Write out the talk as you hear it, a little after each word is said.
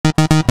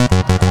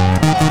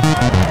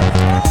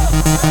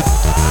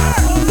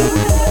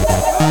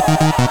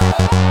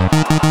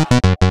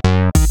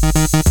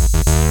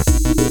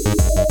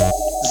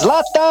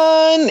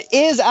Houston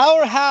is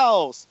our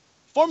house,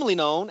 formerly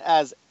known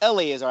as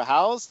LA is our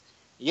house.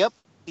 Yep,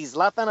 the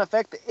Zlatan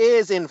effect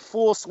is in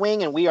full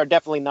swing, and we are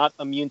definitely not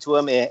immune to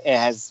him. It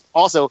has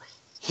also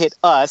hit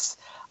us.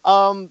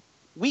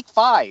 Week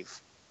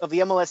 5 of the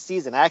MLS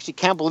season. I actually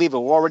can't believe it.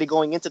 We're already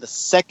going into the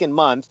second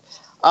month.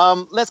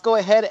 Let's go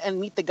ahead and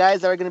meet the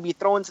guys that are going to be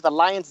thrown to the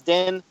Lions'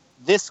 Den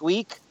this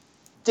week.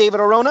 David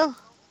Arona.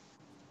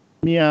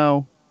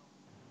 Meow.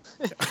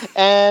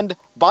 And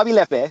Bobby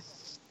Lepe.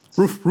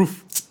 Roof,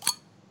 roof.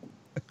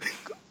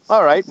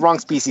 All right, wrong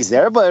species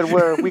there, but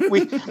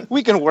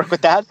we can work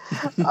with that.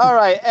 All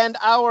right, and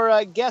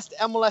our guest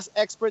MLS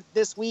expert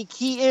this week,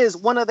 he is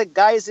one of the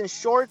guys in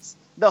shorts,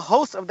 the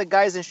host of the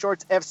Guys in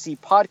Shorts FC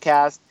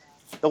podcast,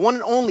 the one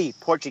and only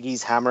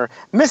Portuguese Hammer,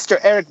 Mr.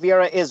 Eric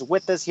Vieira is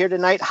with us here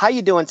tonight. How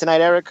you doing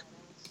tonight, Eric?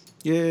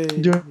 Yay.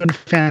 Doing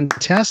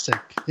fantastic.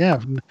 Yeah,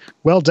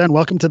 well done.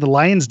 Welcome to the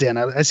Lions Den.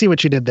 I see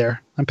what you did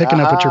there. I'm picking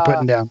up what you're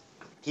putting down.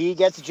 He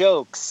gets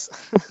jokes.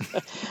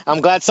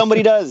 I'm glad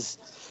somebody does.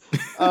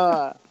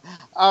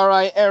 All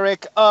right,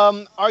 Eric.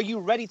 Are you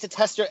ready to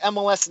test your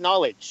MLS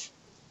knowledge?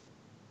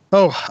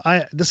 Oh,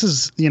 this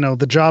is,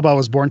 the job I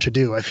was born to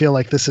do. I feel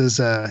like this is,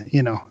 I'm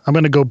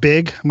going to go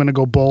big. I'm going to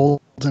go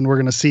bold, and we're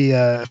going to see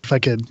if I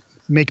could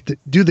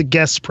do the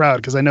guests proud,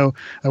 because I know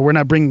we're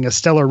not bringing a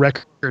stellar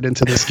record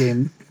into this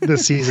game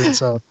this season.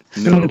 So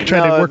I'm going to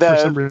try to work for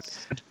some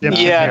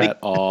redemption. At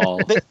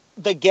all.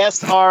 The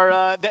guests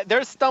are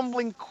they're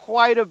stumbling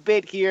quite a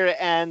bit here,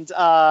 and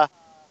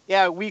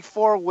week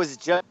 4 was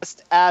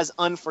just as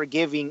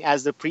unforgiving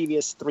as the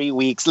previous 3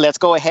 weeks. Let's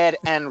go ahead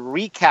and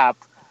recap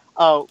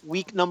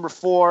week number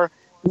 4.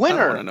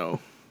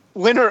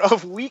 Winner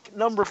of week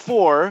number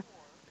 4,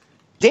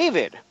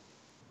 David.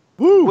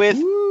 Woo, with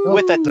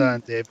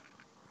a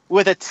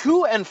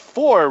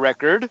 2-4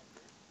 record.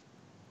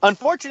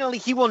 Unfortunately,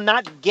 he will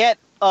not get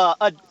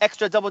an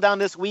extra double down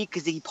this week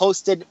because he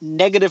posted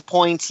negative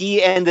points.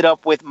 He ended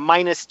up with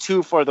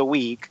 -2 for the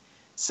week.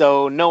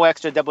 So no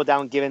extra double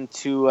down given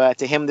to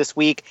him this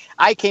week.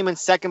 I came in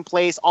second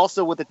place,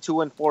 also with a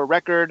 2-4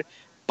 record,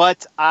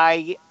 but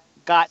I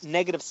got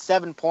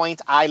 -7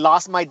 points. I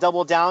lost my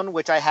double down,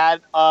 which I had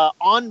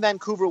on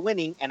Vancouver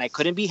winning, and I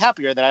couldn't be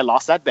happier that I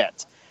lost that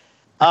bet.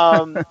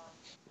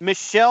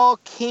 Michelle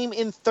came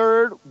in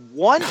third,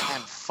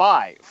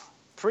 1-5.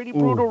 Pretty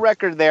brutal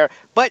record there,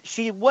 but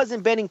she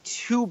wasn't betting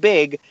too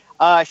big.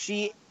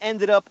 She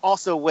ended up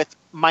also with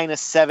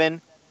 -7.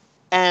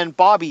 And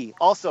Bobby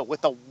also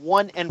with a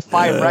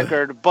 1-5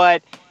 record,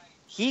 but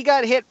he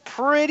got hit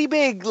pretty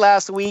big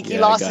last week. He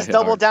lost his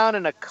double down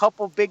and a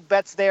couple big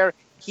bets there.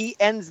 He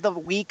ends the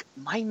week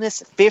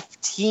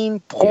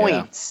 -15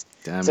 points.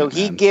 Yeah. So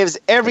he gives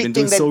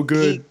everything that so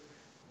good.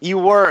 You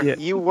were,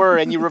 and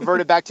you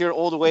reverted back to your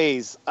old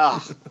ways. Yeah,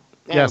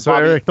 so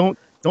Bobby. Eric, don't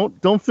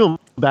feel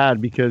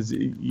bad, because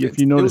if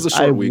you notice,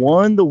 I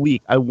won the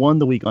week on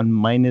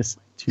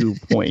 -2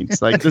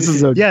 points. Like, this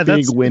is a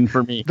big win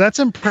for me. That's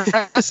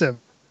impressive.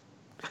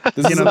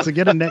 To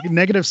get a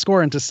negative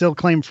score and to still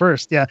claim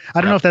first. Yeah, I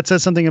don't know if that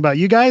says something about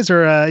you guys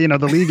or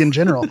the league in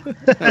general.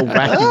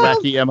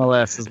 wacky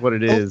MLS is what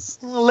it is.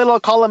 A little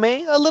of column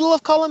A, a little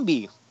of column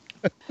B.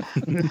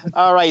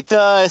 All right,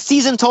 the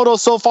season total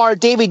so far,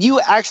 David, you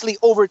actually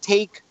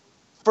overtake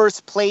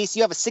first place.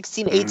 You have a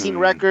 16-18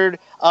 record.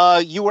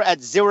 You were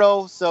at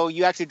 0, so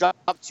you actually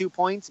dropped 2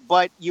 points,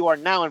 but you are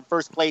now in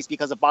first place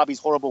because of Bobby's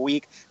horrible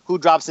week, who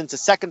drops into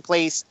second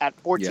place at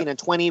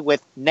 14-20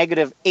 with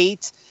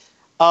 -8.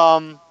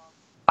 I'm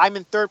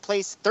in third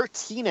place,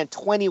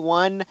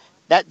 13-21.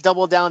 That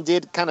double down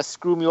did kind of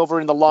screw me over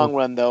in the long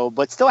run, though,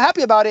 but still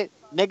happy about it.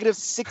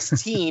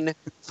 -16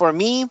 for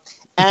me.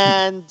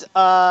 And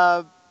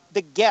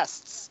the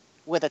guests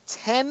with a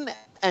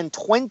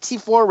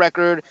 10-24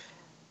 record,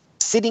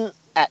 sitting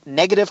at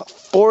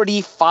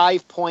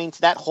 -45 points.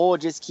 That hole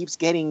just keeps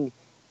getting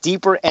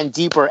deeper and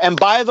deeper. And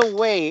by the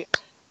way,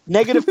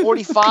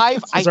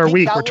 -45. This is our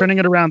week. We're turning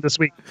it around this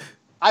week.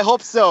 I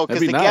hope so,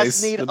 because the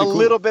guests need a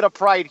little bit of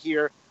pride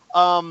here.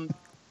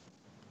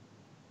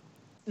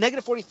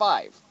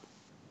 -45.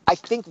 I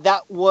think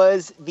that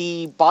was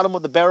the bottom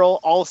of the barrel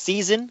all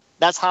season.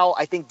 That's how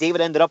I think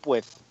David ended up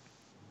with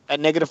at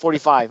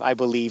 -45, I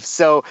believe.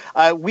 So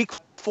week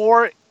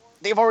 4,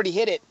 they've already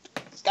hit it.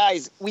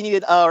 Guys, we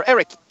needed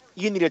Eric,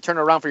 you need to turn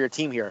around for your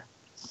team here.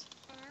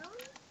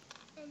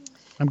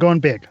 I'm going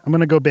big. I'm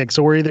going to go big.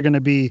 So we're either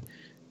going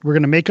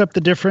to make up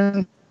the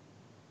difference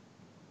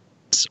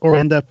or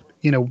end up,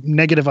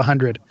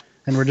 -100.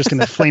 And we're just going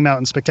to flame out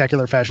in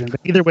spectacular fashion. But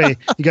either way,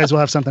 you guys will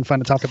have something fun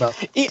to talk about.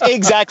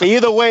 Exactly.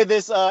 Either way,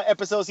 this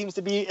episode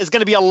is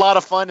going to be a lot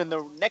of fun. And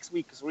the next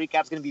week's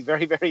recap is going to be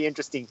very, very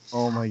interesting.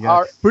 Oh my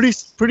God.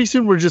 Pretty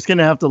soon we're just going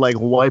to have to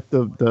wipe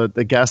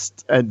the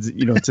guest and,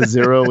 to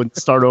 0 and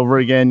start over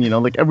again.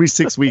 Every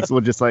 6 weeks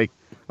we'll just okay,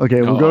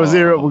 we'll go to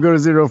 0. We'll go to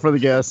 0 for the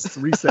guests.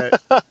 Reset.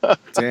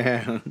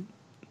 Damn.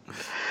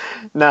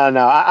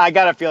 No. I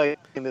got a feeling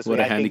this week.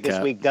 I think this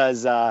week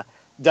does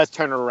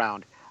turn it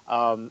around.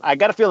 I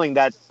got a feeling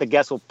that the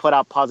guests will put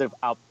out positive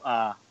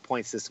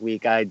points this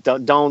week. I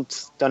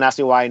don't ask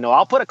me why I know.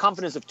 I'll put a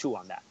confidence of 2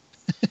 on that.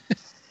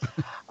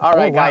 All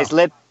right, Oh, wow. guys.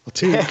 Let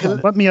Two.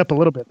 Bump me up a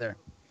little bit there.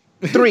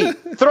 three.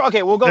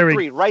 Okay, we'll go There we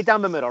three. Right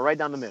down the middle. Right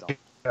down the middle.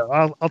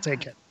 I'll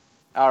take it.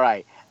 All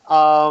right.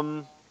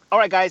 All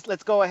right, guys.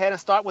 Let's go ahead and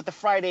start with the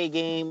Friday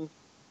game.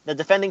 The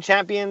defending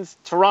champions,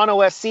 Toronto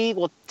FC,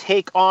 will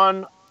take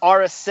on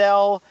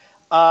RSL.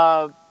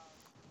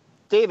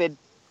 David,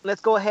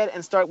 let's go ahead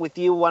and start with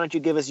you. Why don't you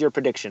give us your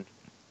prediction?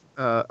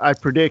 I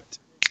predict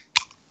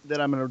that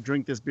I'm going to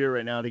drink this beer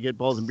right now to get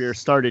Balls and Beer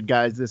started,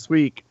 guys, this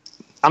week.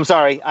 I'm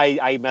sorry.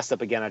 I messed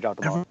up again. I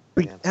dropped the ball.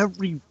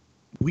 Every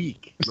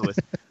week, Louis.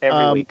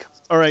 Every week.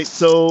 All right,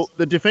 so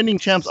the defending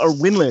champs are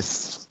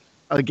winless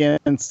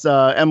against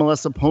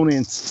MLS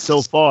opponents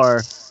so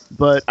far,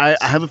 but I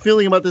have a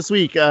feeling about this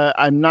week.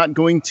 I'm not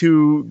going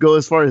to go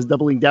as far as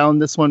doubling down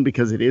this one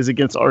because it is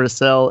against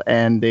RSL,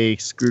 and they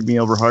screwed me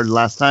over hard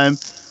last time.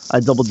 I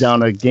doubled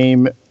down a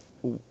game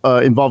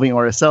involving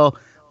RSL,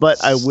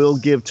 but I will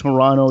give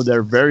Toronto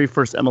their very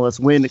first MLS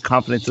win,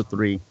 confidence of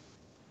 3.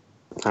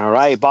 All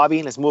right,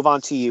 Bobby, let's move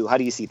on to you. How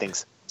do you see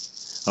things?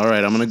 All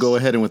right, I'm going to go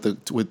ahead and with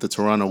the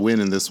Toronto win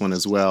in this one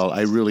as well.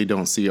 I really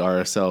don't see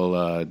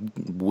RSL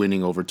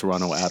winning over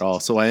Toronto at all.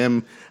 So I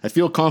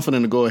feel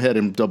confident to go ahead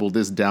and double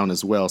this down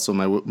as well. So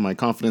my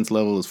confidence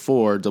level is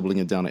 4, doubling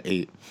it down to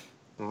 8.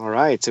 All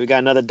right, so we got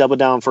another double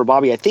down for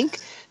Bobby. I think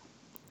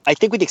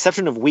with the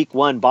exception of week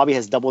 1, Bobby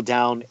has doubled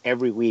down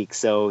every week.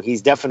 So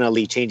he's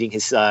definitely changing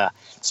his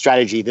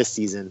strategy this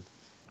season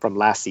from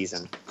last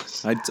season.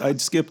 I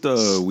skipped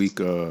week.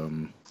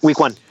 Week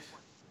 1.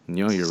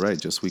 No, you're right.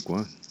 Just week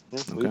 1. Yeah,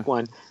 Okay. Week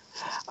 1.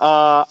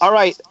 All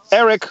right,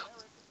 Eric,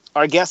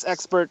 our guest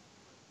expert.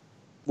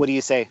 What do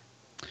you say?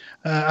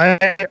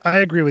 I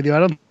agree with you. I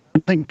don't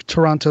think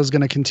Toronto's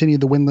going to continue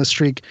the winless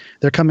streak.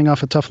 They're coming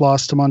off a tough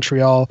loss to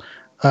Montreal.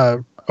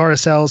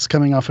 RSL's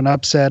coming off an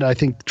upset. I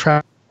think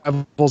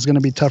travel's going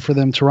to be tough for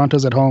them.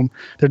 Toronto's at home.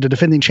 They're the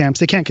defending champs.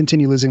 They can't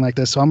continue losing like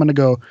this. So I'm going to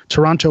go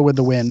Toronto with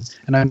the win,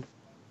 and I'm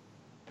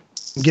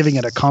giving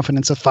it a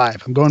confidence of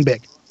 5. I'm going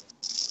big.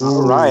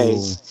 All right.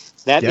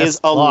 That Yes,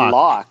 is a lock.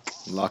 lock.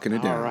 Locking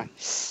it down. All right.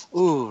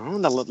 Ooh,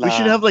 We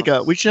should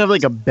have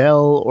like a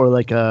bell or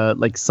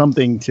like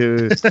something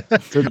to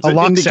A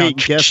lock indicate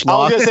sound. guest I was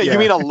lock. going to say, Yeah. you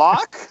mean a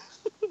lock?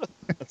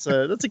 That's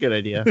a good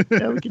idea.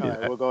 Yeah, we can do All right,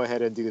 that. we'll go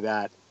ahead and do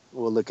that.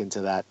 We'll look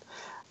into that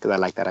because I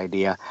like that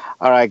idea.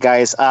 All right,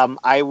 guys.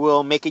 I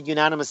will make it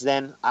unanimous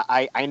then.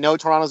 I know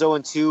Toronto's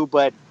 0-2,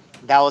 but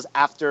that was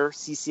after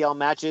CCL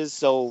matches,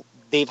 so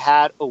they've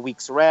had a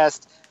week's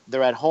rest.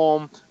 They're at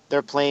home.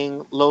 They're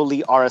playing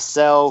lowly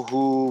RSL,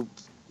 who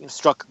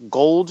struck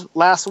gold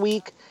last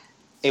week.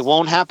 It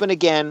won't happen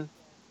again.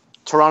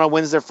 Toronto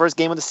wins their first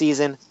game of the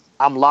season.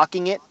 I'm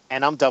locking it,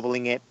 and I'm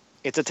doubling it.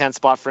 It's a 10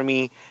 spot for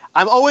me.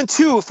 I'm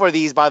 0-2 for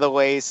these, by the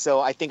way, so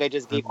I think I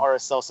just gave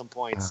RSL some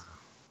points.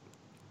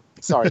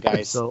 Sorry,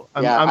 guys. So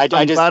I'm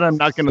just glad I'm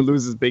not going to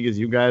lose as big as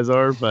you guys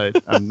are,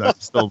 but I'm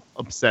still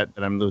upset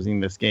that I'm losing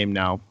this game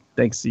now.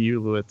 Thanks to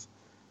you, Louis.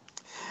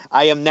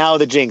 I am now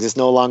the jinx. It's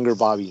no longer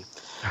Bobby.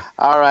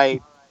 All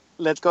right.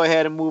 Let's go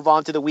ahead and move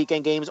on to the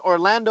weekend games.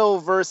 Orlando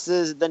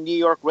versus the New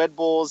York Red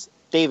Bulls.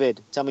 David,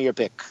 tell me your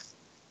pick.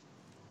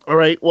 All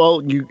right.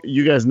 Well,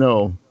 you guys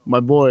know my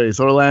boys,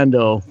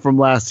 Orlando from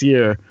last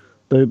year,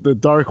 the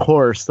dark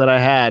horse that I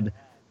had.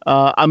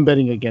 I'm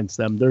betting against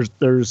them.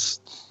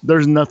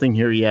 There's nothing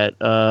here yet.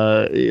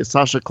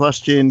 Sasha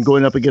Kljestan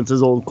going up against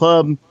his old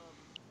club.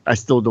 I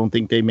still don't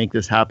think they make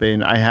this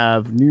happen. I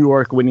have New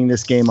York winning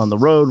this game on the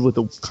road with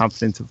a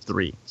confidence of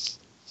 3.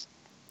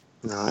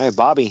 All right,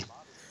 Bobby.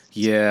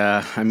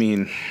 Yeah, I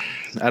mean,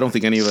 I don't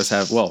think any of us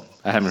have. Well,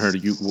 I haven't heard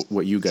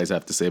what you guys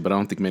have to say, but I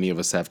don't think many of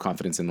us have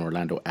confidence in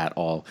Orlando at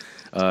all.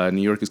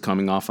 New York is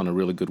coming off on a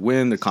really good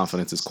win. Their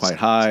confidence is quite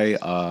high.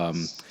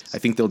 I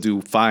think they'll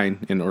do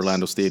fine in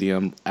Orlando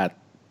Stadium at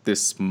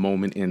this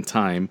moment in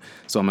time.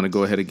 So I'm going to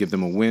go ahead and give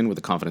them a win with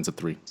a confidence of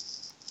 3.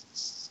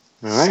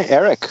 All right,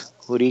 Eric,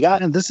 who do you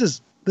got? And this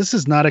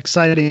is not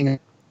exciting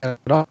at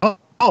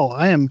all.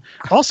 I am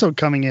also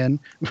coming in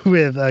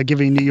with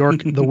giving New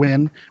York the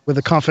win with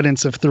a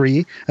confidence of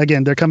 3.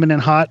 Again, they're coming in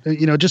hot,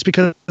 just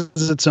because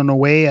it's an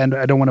away, and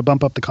I don't want to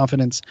bump up the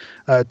confidence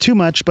too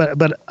much.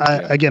 But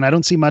again, I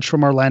don't see much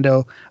from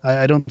Orlando.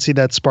 I don't see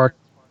that spark.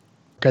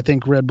 I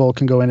think Red Bull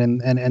can go in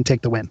and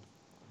take the win.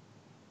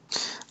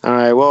 All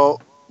right,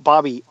 well,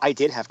 Bobby, I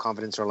did have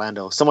confidence in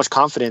Orlando. So much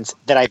confidence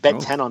that I bet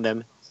 10 on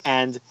them,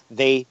 and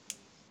they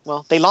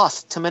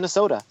lost to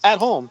Minnesota at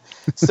home.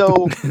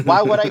 So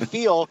why would I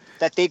feel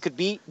that they could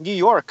beat New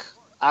York?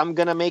 I'm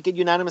going to make it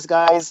unanimous,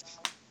 guys.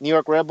 New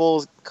York Red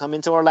Bulls come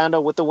into Orlando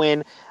with the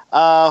win.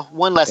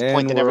 One less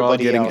point than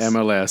everybody else. And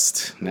we're all getting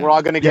MLS'd now. We're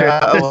all going to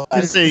get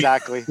MLS. See,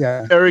 Exactly.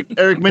 Yeah, Eric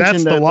mentioned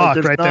that's the that lock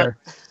there's right not- there.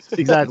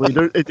 Exactly.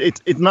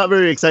 It's not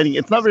very exciting.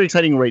 It's not very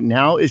exciting right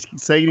now. It's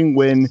exciting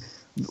when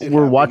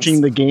we're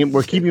watching the game.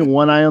 We're keeping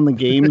one eye on the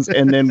games,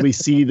 and then we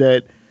see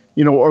that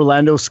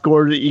Orlando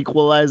scored the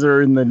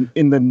equalizer in the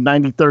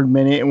 93rd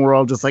minute, and we're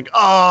all just like, "Oh,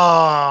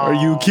 Are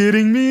you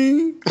kidding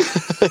me?"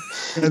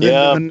 And then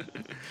Yeah.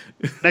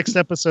 the next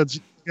episode's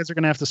guys are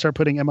going to have to start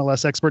putting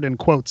MLS expert in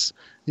quotes.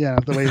 Yeah,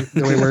 the way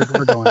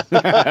we're going.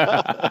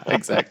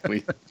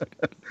 Exactly.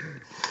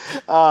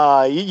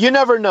 You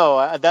never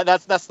know.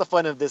 That's the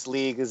fun of this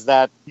league is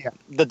that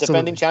the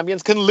defending absolutely.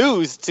 champions can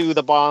lose to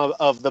the bottom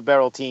of the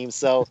barrel team.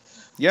 So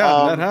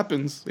Yeah, that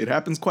happens. It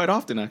happens quite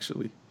often,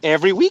 actually.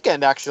 every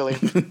weekend, actually.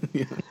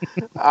 Yeah.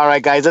 All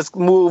right, guys, let's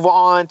move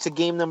on to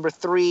game number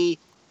 3.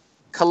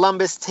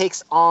 Columbus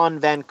takes on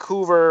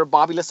Vancouver.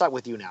 Bobby, let's start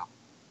with you now.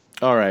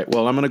 All right.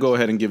 Well, I'm gonna go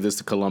ahead and give this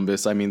to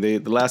Columbus. I mean, the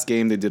last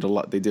game they did a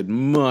lot. They did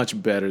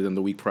much better than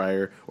the week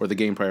prior or the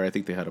game prior. I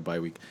think they had a bye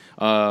week.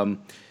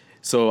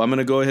 So I'm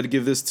gonna go ahead and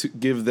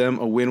give them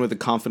a win with a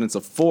confidence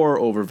of 4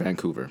 over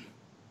Vancouver,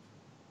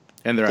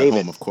 and they're David. at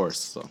home, of course.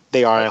 So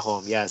They are at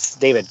home, yes.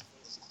 David.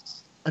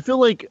 I feel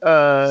like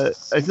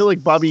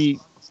Bobby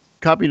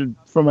copied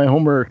from my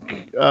homework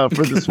for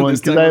this one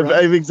This because time I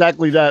around? have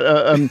exactly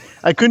that.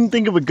 I couldn't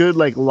think of a good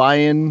like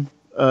lion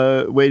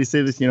way to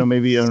say this.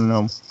 Maybe I don't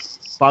know.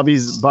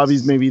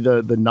 Bobby's maybe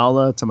the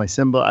Nala to my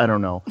Simba. I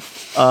don't know.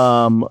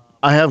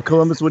 I have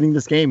Columbus winning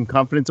this game.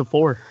 Confidence of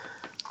 4.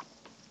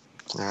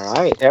 All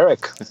right,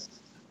 Eric.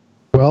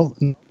 Well,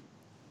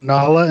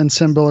 Nala and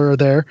Symbol are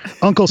there.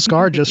 Uncle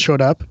Scar just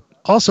showed up,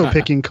 also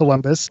picking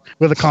Columbus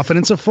with a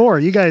confidence of 4.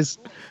 You guys,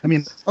 I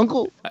mean,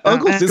 Uncle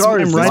this Scar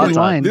one- is right in this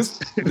line. This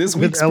with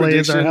week's LA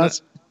as our prediction,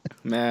 house.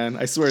 man,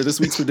 I swear, this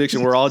week's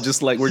prediction, we're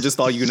just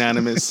all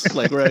unanimous.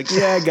 Like we're like,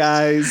 yeah,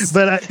 guys.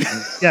 But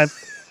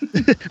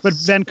but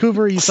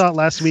Vancouver, you saw it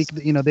last week.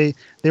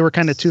 They were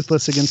kind of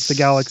toothless against the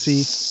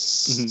Galaxy,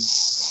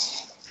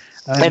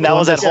 And that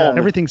was at home.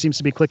 Everything seems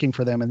to be clicking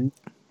for them. And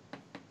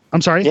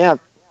I'm sorry. Yeah.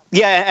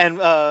 Yeah, and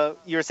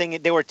you were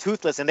saying they were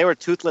toothless, and they were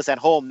toothless at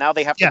home. Now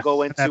they have to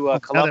go into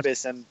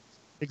Columbus, and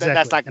exactly.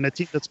 that's like and a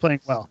team that's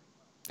playing well.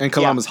 And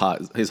Columbus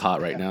is hot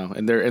right now,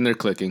 and they're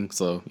clicking.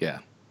 So yeah.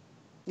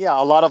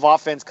 Yeah, a lot of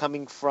offense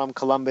coming from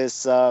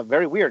Columbus.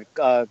 Very weird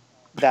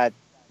that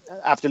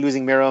after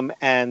losing Miram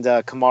and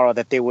Kamara,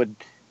 that they would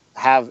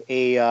have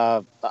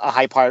a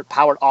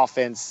high-powered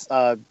offense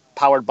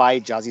powered by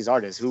Jazzy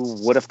Zardes. Who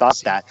would have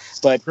thought that?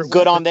 But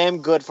good on them.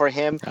 Good for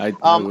him.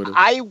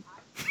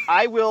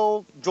 I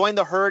will join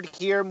the herd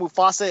here.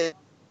 Mufasa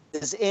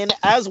is in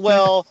as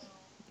well.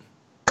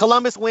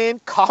 Columbus win.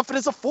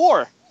 Confidence of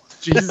 4.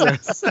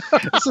 Jesus.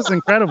 This is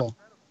incredible.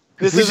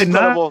 This We is did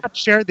incredible. not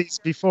share these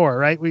before,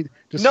 right? We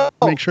just No.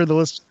 make sure the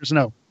listeners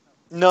know.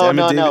 No, Damn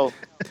it, no.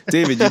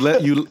 David,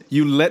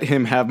 you let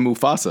him have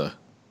Mufasa.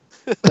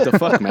 What the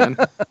fuck, man?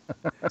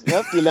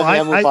 Yep, you let me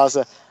have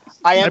Mufasa.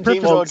 I am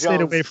James Earl purposely stayed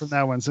Jones. away from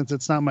that one since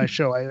it's not my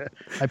show. I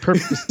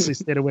purposely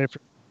stayed away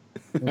from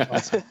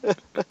Mufasa.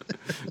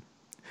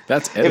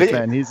 That's If it- Eddie.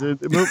 Man, he's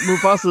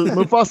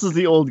Mufasa's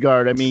the old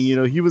guard. I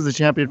mean, he was the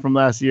champion from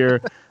last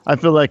year. I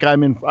feel like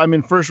I'm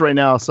in first right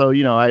now, so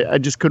I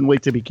just couldn't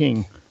wait to be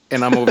king.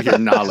 And I'm over here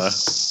Nala.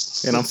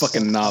 And I'm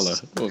fucking Nala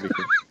over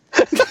here.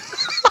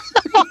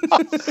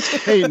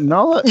 Hey,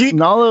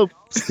 Nala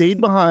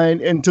stayed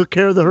behind and took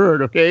care of the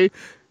herd. Okay,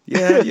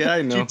 Yeah,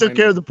 I know. she took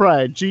care of the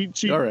pride. She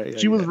All right,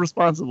 she was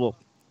responsible.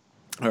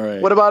 All right.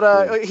 What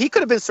about he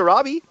could have been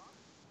Sarabi.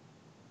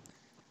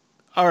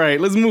 All right,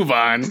 let's move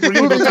on. We're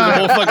gonna go through the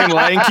whole fucking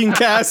Lion King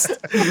cast.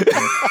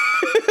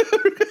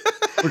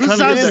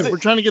 We're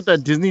trying to get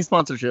that Disney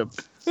sponsorship.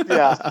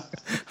 Yeah. I'm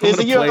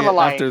gonna You're play the it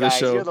lion, after the guys.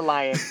 show. You're the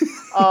lion.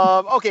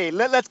 Okay,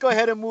 let's go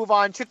ahead and move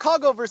on.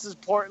 Chicago versus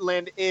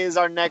Portland is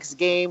our next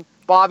game.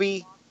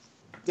 Bobby,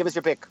 give us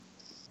your pick.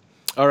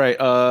 All right.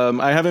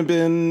 I haven't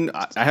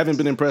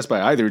been impressed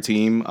by either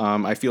team.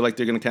 I feel like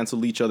they're gonna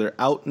cancel each other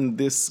out in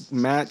this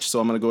match,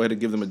 so I'm gonna go ahead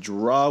and give them a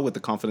draw with the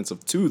confidence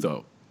of 2,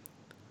 though.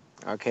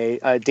 Okay,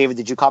 David,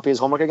 did you copy his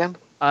homework again?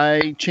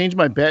 I changed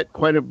my bet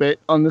quite a bit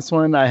on this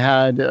one. I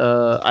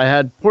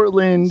had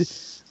Portland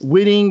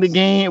winning the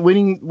game,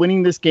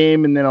 winning this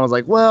game, and then I was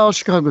like, well,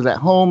 Chicago's at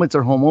home. It's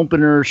our home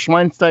opener.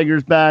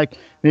 Schweinsteiger's back.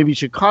 Maybe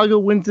Chicago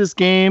wins this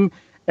game.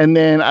 And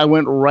then I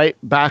went right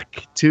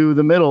back to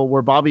the middle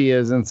where Bobby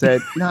is and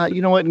said, nah,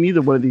 you know what?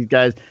 Neither one of these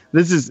guys.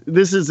 This is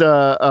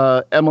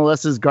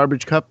MLS's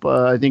Garbage Cup.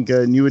 I think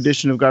a new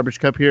edition of Garbage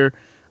Cup here.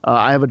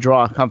 I have a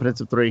draw,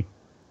 confidence of 3.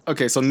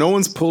 Okay, so no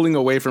one's pulling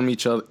away from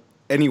each other.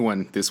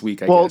 Anyone this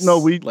week? I guess. No,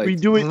 we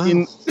do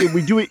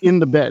it in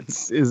the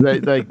bets. Is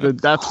that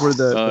that's where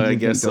the I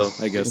guess so.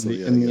 I guess so.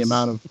 Yeah, in I the guess.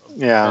 amount of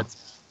Yeah.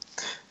 bets.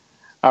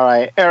 All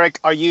right, Eric,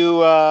 are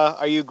you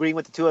agreeing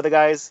with the two other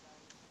guys?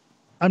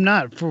 I'm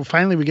not.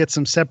 Finally, we get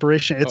some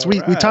separation.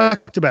 We right.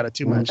 talked about it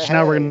too much.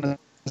 Now we're going to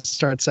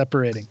start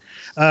separating.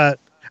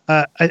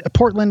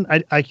 Portland,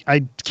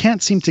 I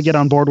can't seem to get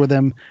on board with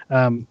them.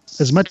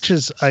 As much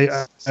as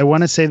I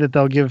want to say that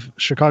they'll give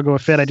Chicago a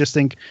fit, I just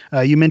think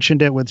you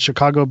mentioned it with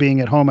Chicago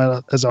being at home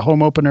as a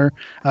home opener.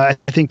 I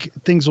think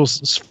things will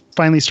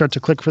finally start to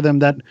click for them.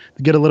 That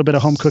get a little bit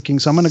of home cooking.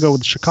 So I'm going to go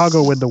with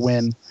Chicago with the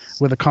win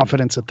with a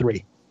confidence of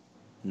 3.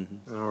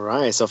 All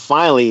right, so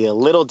finally a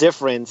little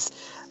difference.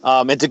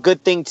 It's a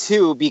good thing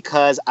too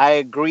because I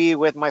agree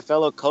with my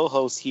fellow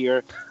co-host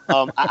here.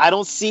 I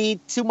don't see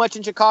too much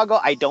in Chicago.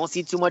 I don't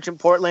see too much in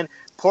Portland.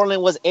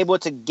 Portland was able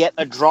to get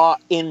a draw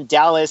in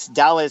Dallas.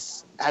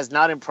 Dallas has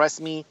not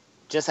impressed me,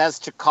 just as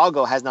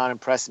Chicago has not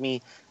impressed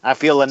me. I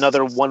feel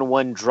another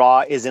 1-1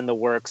 draw is in the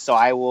works, so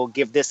I will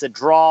give this a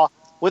draw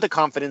with a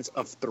confidence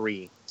of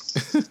 3.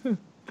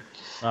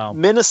 Wow.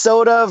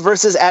 Minnesota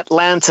versus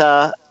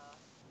Atlanta.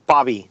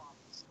 Bobby.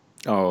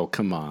 Oh,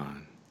 come on.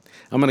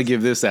 I'm going to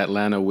give this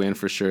Atlanta win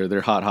for sure.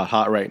 They're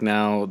hot right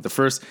now. When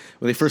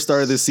they first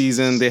started this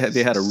season, they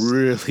had a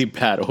really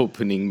bad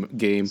opening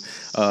game.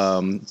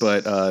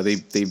 But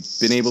they've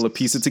been able to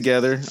piece it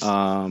together.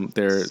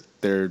 They're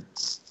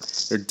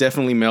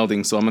definitely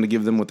melding, so I'm going to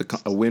give them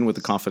a win with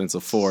the confidence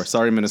of 4.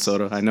 Sorry,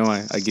 Minnesota. I know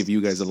I give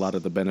you guys a lot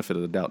of the benefit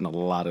of the doubt in a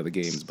lot of the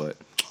games, but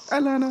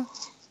Atlanta.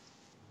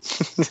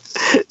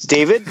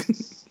 David,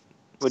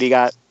 what do you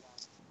got?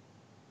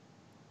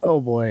 Oh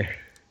boy.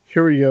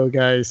 Here we go,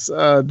 guys.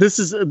 This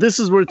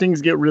is where things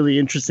get really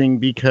interesting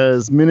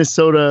because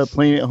Minnesota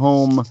playing at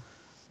home,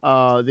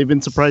 they've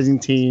been surprising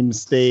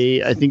teams.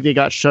 I think they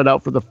got shut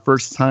out for the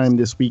first time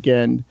this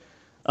weekend.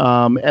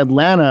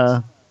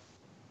 Atlanta,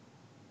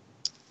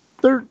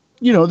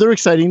 they're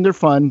exciting, they're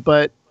fun,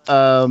 but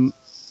I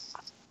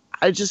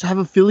just have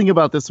a feeling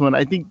about this one.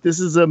 I think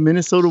this is a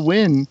Minnesota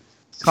win,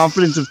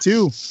 confidence of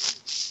 2.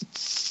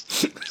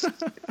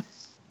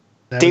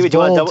 David, do you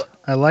want to double?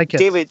 I like it.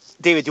 David,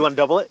 do you want to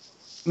double it?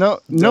 No,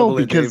 Double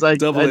it, because Dave. I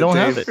don't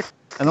have Dave. it.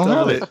 I don't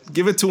have it.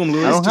 Give it to him,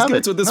 Luis. I don't Just have give it.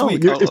 it to it this No,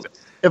 week.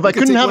 If I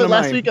couldn't take have one it of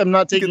last mine. week, I'm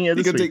not taking it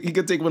this week. You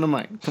could take one of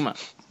mine. Come on.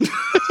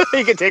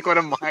 You can take one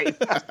of mine.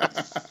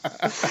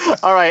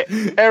 All right,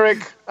 Eric,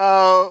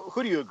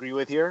 who do you agree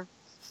with here?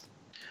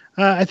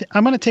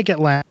 I'm going to take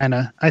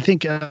Atlanta. I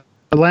think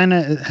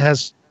Atlanta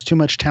has too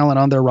much talent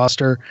on their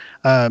roster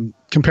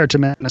compared to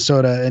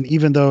Minnesota. And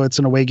even though it's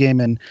an away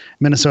game in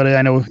Minnesota,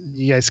 I know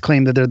you guys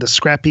claim that they're the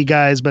scrappy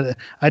guys, but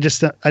I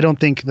don't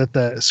think that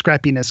the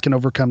scrappiness can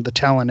overcome the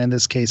talent in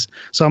this case.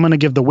 So I'm going to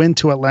give the win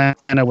to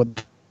Atlanta with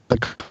the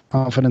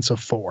confidence of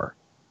 4.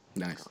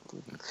 Nice.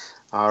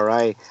 All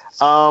right.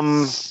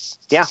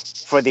 Yeah,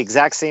 for the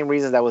exact same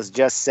reasons that was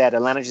just said.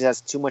 Atlanta just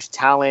has too much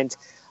talent.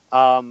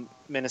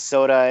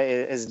 Minnesota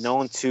is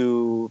known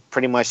to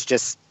pretty much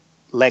just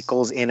let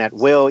goals in at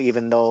will,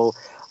 even though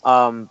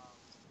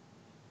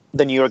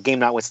the New York game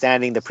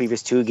notwithstanding, the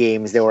previous 2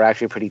 games, they were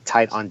actually pretty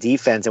tight on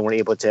defense and were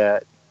able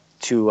to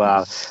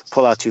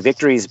pull out 2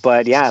 victories.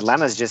 But yeah,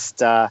 Atlanta's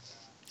just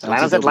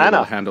Atlanta's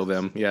Atlanta. Handle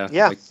them. Yeah.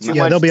 Yeah.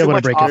 They'll be able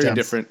to break it Very down.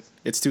 different.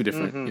 It's too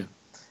different. Mm-hmm. Yeah.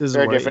 This is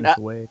Very why different. it's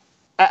away.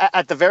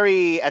 At the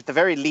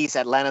very least,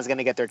 Atlanta's going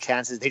to get their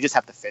chances. They just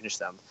have to finish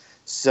them.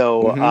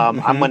 So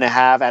I'm going to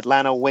have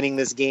Atlanta winning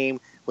this game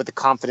with the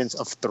confidence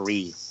of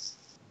 3.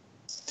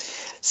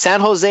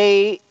 San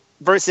Jose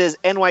versus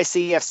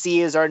NYCFC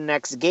is our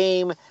next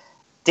game.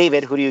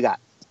 David, who do you got?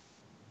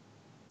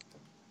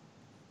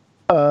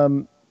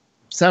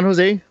 San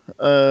Jose,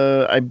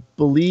 I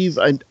believe,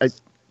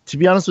 to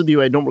be honest with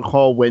you, I don't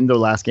recall when their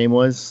last game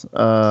was. It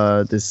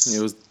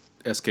was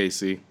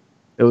SKC.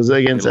 It was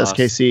against They lost.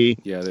 SKC.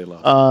 Yeah, they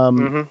lost.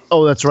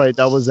 Oh, that's right.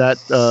 That was that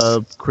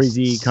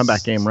crazy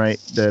comeback game, right?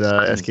 That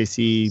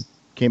SKC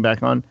came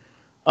back on.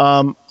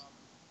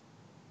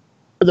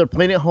 They're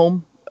playing at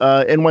home.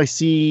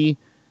 NYC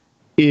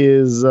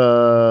is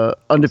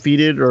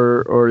undefeated,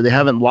 or they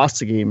haven't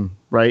lost a game,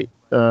 right?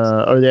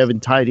 Or they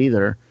haven't tied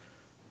either.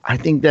 I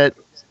think that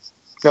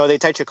No, they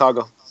tied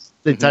Chicago.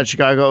 they tied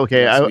Chicago.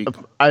 Okay, Last week.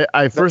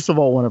 I first of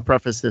all want to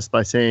preface this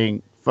by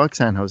saying fuck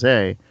San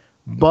Jose,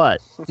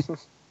 but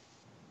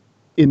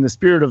in the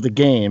spirit of the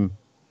game,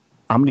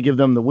 I'm going to give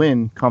them the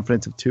win,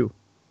 confidence of 2.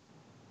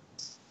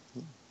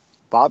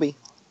 Bobby,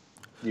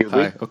 you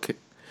agree? Hi. Okay.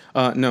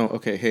 No.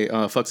 Okay. Hey,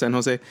 fuck San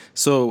Jose.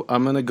 So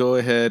I'm gonna go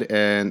ahead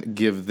and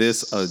give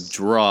this a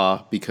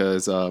draw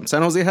because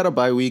San Jose had a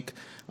bye week.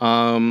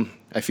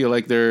 I feel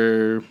like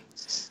they've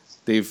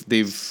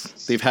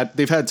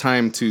had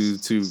time to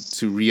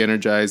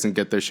re-energize and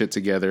get their shit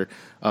together.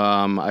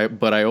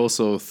 But I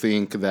also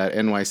think that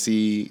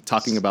NYC,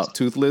 talking about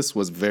toothless,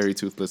 was very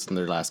toothless in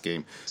their last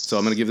game. So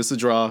I'm gonna give this a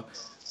draw,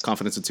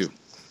 confidence of 2.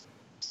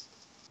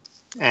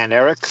 And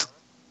Eric?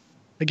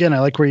 Again, I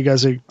like where you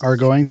guys are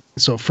going.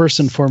 So first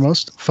and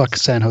foremost, fuck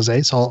San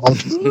Jose. So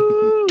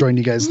I'll join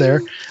you guys there.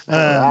 All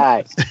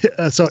right.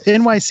 So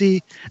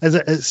NYC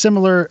is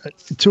similar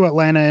to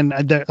Atlanta, and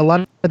a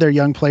lot of their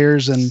young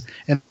players and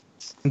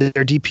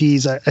their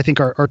DPs, I think,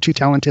 are too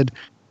talented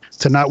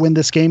to not win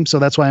this game. So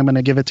that's why I'm going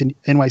to give it to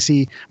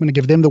NYC. I'm going to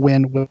give them the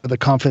win with a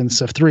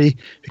confidence of 3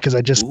 because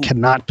I just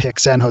cannot pick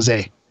San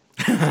Jose.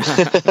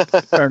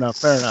 Fair enough.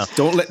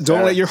 Don't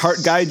let your heart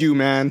guide you,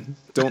 man.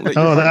 Don't let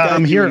your heart guide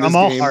I'm you here. in this I'm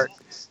all game. heart.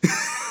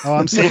 Oh,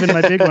 I'm saving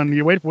my big one.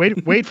 You wait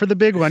for the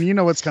big one. You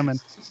know what's coming.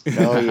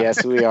 Oh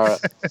yes, we are.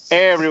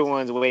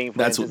 Everyone's waiting for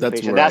That's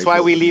anticipation. where That's I why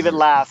put we it. leave it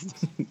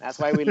last. That's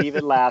why we leave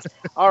it last.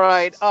 All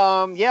right.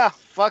 Yeah.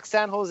 Fuck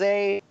San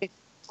Jose.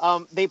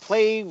 They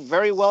play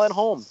very well at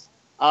home.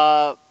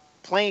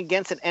 Playing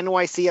against an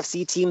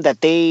NYCFC team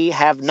that they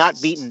have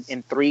not beaten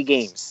in 3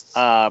 games.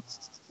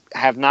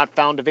 Have not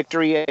found a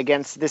victory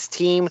against this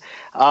team.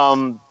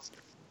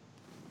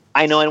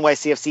 I know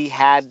NYCFC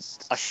had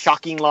a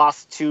shocking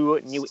loss to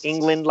New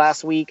England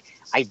last week.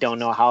 I don't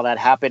know how that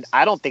happened.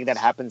 I don't think that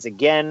happens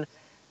again.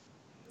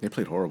 They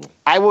played horrible.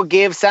 I will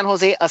give San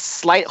Jose a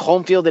slight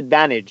home field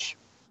advantage,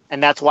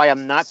 and that's why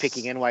I'm not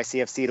picking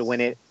NYCFC to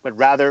win it, but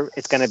rather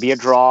it's going to be a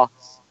draw.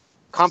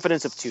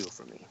 Confidence of 2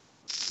 for me.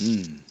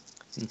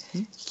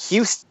 Mm-hmm.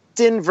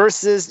 Houston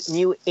versus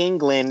New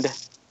England.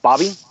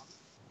 Bobby?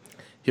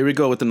 Here we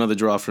go with another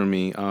draw for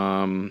me.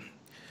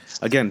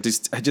 Again,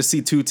 I just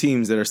see two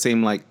teams that are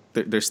same, like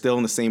they're still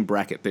in the same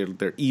bracket.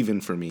 They're even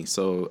for me.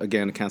 So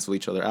again, cancel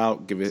each other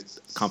out. Give it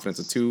confidence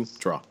of 2.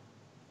 Draw.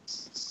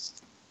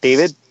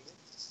 David?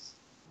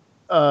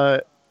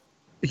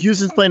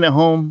 Houston's playing at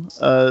home.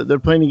 They're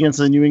playing against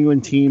a New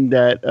England team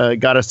that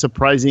got a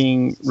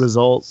surprising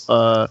result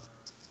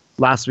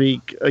last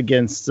week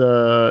against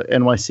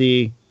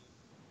NYC.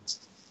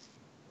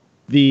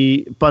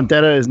 The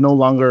Pantera is no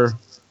longer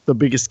the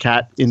biggest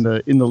cat in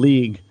the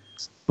league,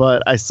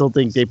 but I still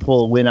think they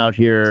pull a win out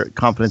here.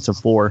 Confidence of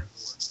 4.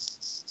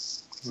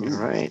 All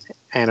right.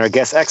 And our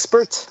guest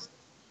expert?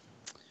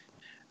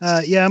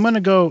 Yeah, I'm going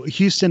to go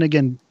Houston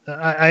again.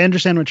 I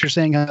understand what you're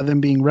saying, how them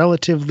being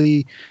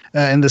relatively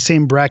in the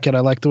same bracket. I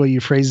like the way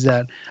you phrased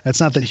that. It's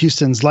not that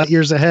Houston's light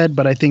years ahead,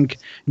 but I think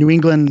New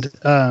England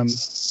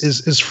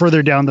is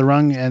further down the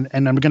rung, and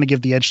I'm going to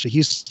give the edge to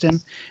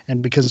Houston.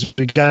 And because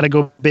we got to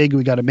go big,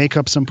 we got to make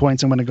up some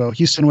points. I'm going to go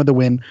Houston with a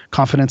win,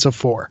 confidence of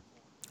 4.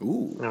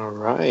 Ooh. All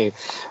right.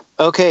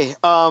 Okay.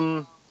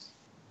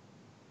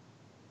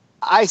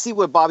 I see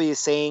what Bobby is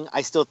saying.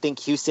 I still think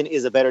Houston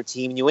is a better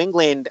team. New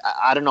England,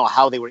 I don't know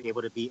how they were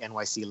able to beat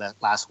NYC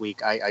last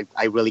week.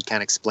 I really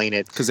can't explain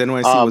it. Because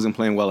NYC wasn't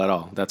playing well at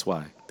all. That's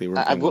why. They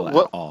weren't playing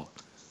well at all.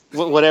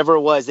 Whatever it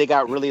was, they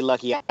got really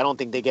lucky. I don't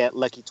think they get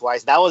lucky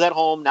twice. That was at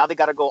home. Now they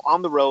got to go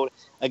on the road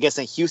against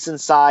a Houston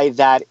side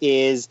that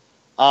is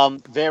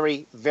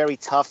very, very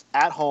tough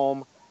at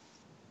home.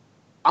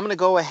 I'm going to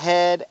go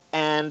ahead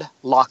and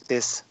lock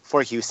this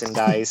for Houston,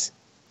 guys.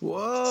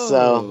 Whoa.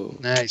 So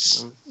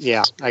Nice.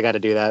 Yeah, I got to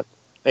do that.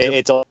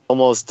 It's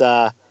almost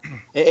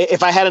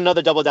if I had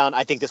another double down,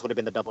 I think this would have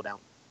been the double down.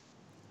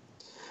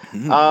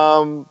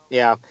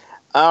 Yeah.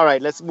 All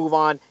right, let's move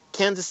on.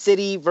 Kansas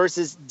City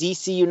versus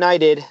DC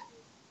United.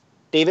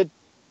 David,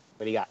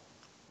 what do you got?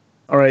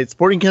 All right,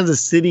 Sporting Kansas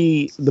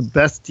City, the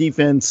best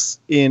defense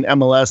in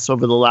MLS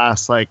over the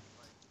last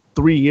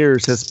 3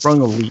 years, has sprung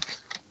a leak.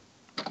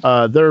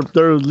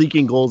 They're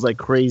leaking goals like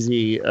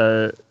crazy,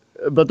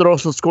 but they're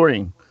also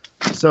scoring.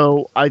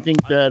 So I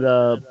think that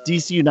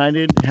DC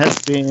United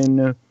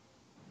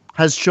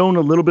has shown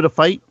a little bit of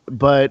fight,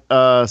 but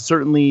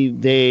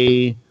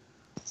certainly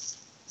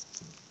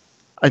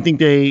I think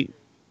they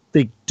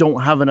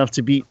don't have enough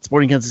to beat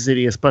Sporting Kansas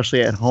City,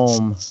 especially at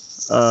home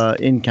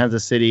in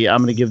Kansas City. I'm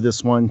going to give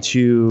this one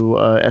to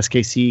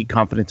SKC,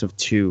 confidence of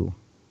 2.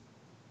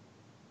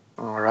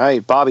 All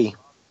right, Bobby.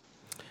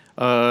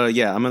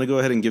 Yeah, I'm going to go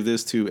ahead and give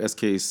this to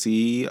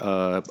SKC.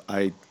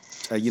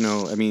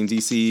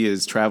 DC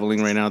is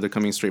traveling right now. They're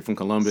coming straight from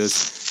Columbus.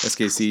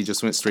 SKC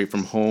just went straight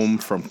from home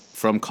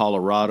from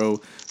Colorado,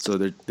 so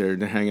they're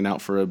hanging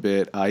out for a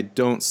bit. I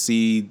don't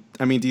see.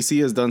 I mean, DC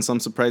has done some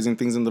surprising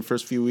things in the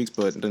first few weeks,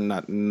 but they're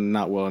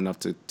not well enough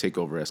to take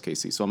over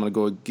SKC. So I'm gonna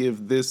go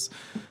give this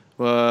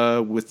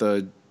with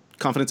a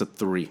confidence of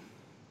 3.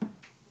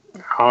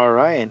 All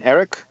right, and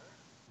Eric.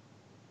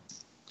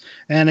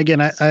 And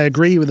again, I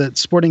agree with it.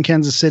 Sporting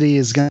Kansas City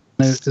is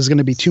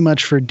gonna be too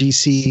much for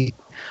DC.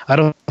 I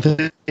don't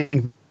think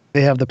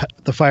they have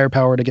the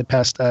firepower to get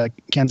past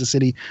Kansas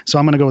City. So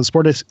I'm going to go with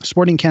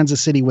Sporting Kansas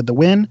City with the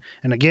win.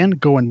 And again,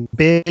 going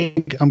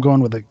big, I'm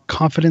going with a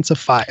confidence of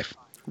 5.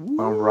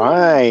 All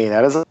right,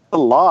 that is a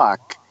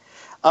lock.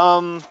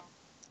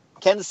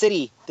 Kansas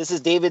City, this is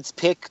David's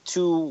pick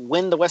to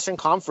win the Western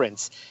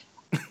Conference.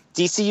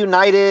 DC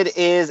United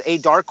is a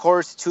dark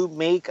horse to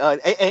make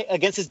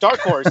against his dark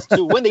horse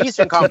to win the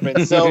Eastern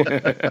Conference. So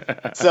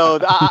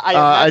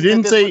I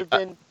didn't say.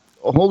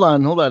 Hold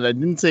on. I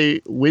didn't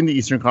say win the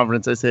Eastern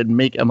Conference. I said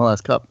make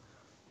MLS Cup.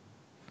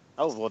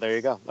 Oh, well, there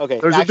you go. Okay.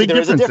 There is a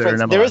difference there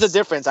in MLS. There is a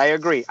difference. I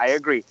agree.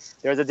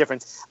 There is a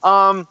difference.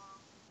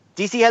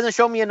 DC hasn't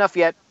shown me enough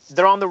yet.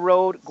 They're on the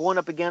road going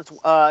up against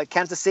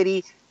Kansas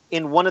City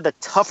in one of the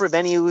tougher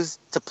venues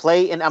to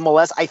play in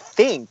MLS. I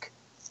think,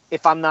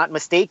 if I'm not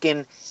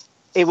mistaken,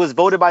 it was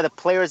voted by the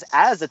players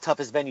as the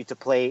toughest venue to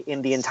play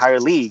in the entire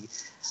league.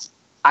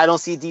 I don't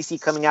see DC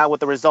coming out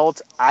with the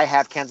result. I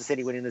have Kansas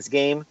City winning this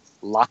game.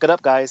 Lock it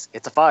up, guys.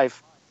 It's a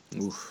 5.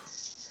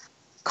 Oof.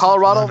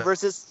 Colorado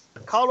versus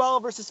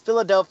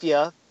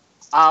Philadelphia.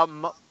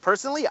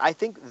 Personally, I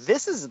think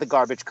this is the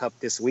garbage cup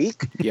this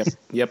week.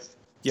 Yep.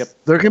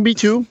 There can be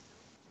 2.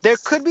 There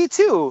could be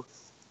 2,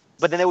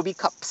 but then there would be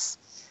cups.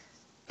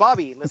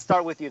 Bobby, let's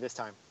start with you this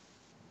time.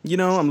 You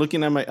know, I'm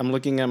looking at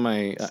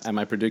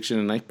my prediction,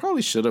 and I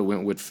probably should have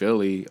went with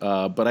Philly,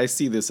 but I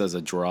see this as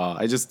a draw.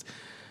 I just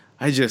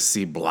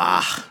see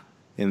blah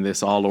in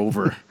this all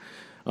over.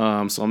 So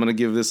I'm going to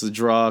give this a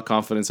draw,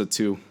 confidence of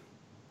 2.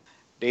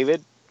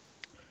 David?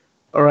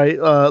 All right,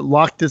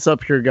 lock this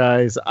up here,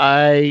 guys.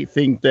 I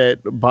think that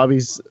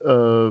Bobby's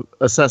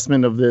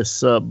assessment of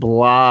this blah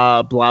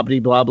blah blah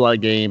blah blah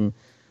game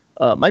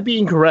might be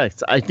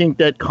incorrect. I think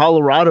that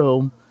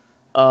Colorado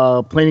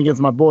playing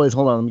against my boys.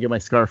 Hold on, let me get my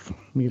scarf.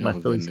 Let me get my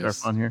Philly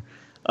scarf on here.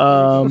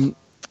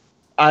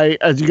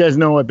 As you guys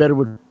know, I betted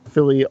with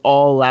Philly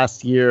all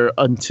last year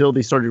until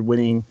they started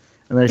winning,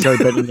 and then I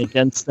started betting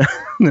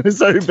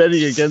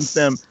against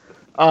them.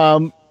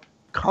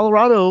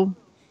 Colorado.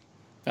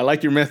 I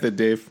like your method,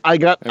 Dave. I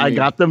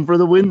got them for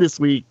the win this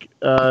week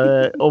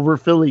over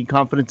Philly.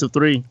 Confidence of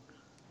 3.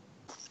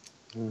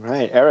 All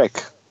right,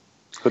 Eric,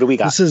 who do we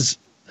got? This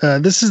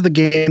is the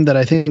game that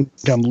I think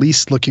I'm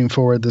least looking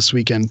forward this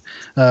weekend.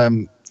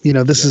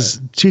 This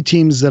is two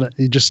teams that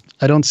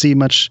I don't see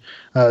much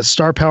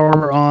star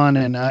power on,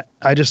 and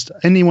I just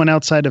anyone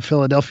outside of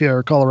Philadelphia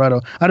or Colorado,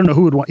 I don't know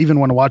who would even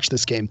want to watch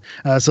this game.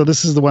 So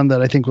this is the one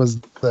that I think was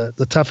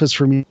the toughest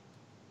for me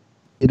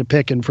to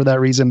pick, and for that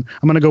reason,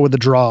 I'm going to go with the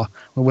draw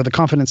with a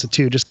confidence of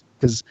 2, just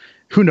because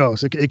who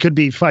knows? It could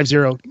be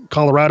 5-0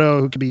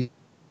 Colorado. It could be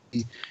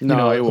it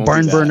won't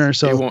barn be that. burner.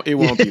 So it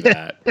won't be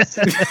that.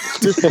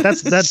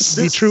 that's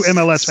the true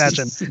MLS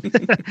fashion.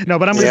 No,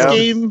 but I'm going to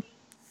game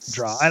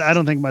draw. I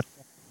don't think much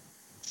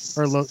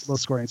or low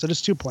scoring. So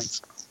just 2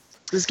 points.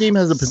 This game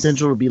has the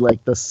potential to be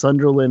like the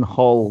Sunderland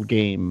Hull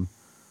game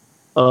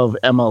of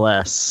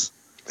MLS.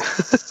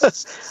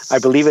 I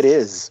believe it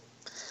is.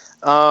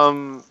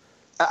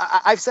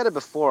 I've said it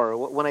before.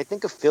 When I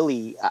think of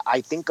Philly,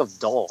 I think of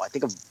dull. I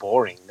think of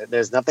boring.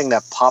 There's nothing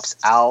that pops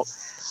out.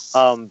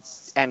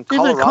 And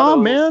Colorado, David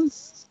Accam, man.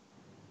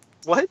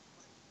 What?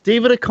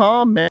 David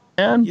Accam, man.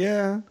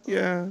 Yeah.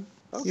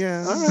 All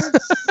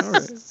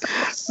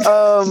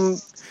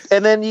right.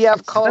 And then you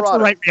have Colorado. That's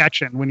the right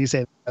reaction when you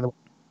say that, by the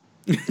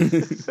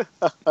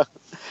way.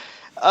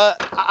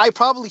 I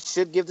probably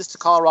should give this to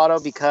Colorado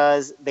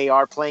because they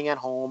are playing at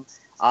home.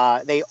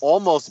 They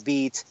almost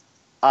beat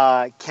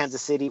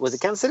Kansas City. Was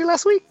it Kansas City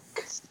last week?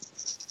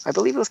 I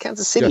believe it was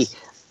Kansas City. Yes.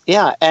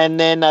 Yeah, and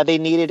then they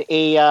needed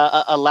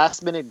a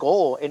last-minute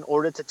goal in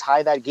order to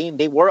tie that game.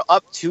 They were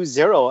up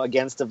 2-0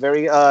 against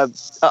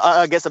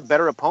a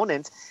better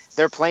opponent.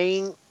 They're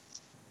playing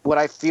what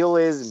I feel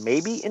is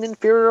maybe an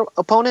inferior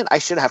opponent. I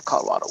should have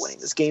Colorado winning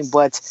this game,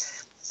 but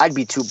I'd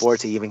be too bored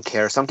to even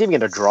care. So I'm giving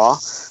it a draw.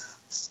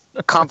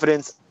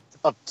 Confidence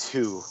of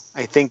 2.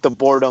 I think the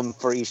boredom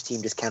for each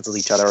team just cancels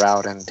each other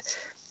out, and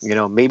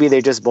maybe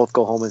they just both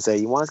go home and say,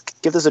 you want to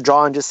give this a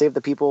draw and just save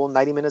the people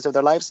 90 minutes of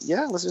their lives?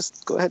 Yeah, let's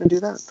just go ahead and do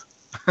that.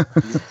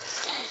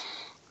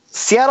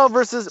 Seattle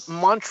versus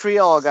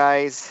Montreal,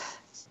 guys.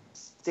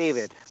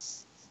 David.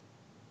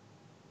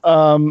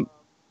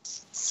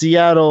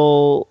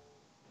 Seattle.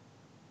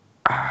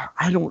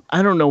 I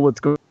don't know what's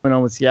going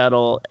on with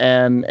Seattle,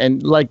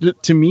 and like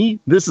to me,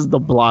 this is the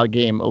blah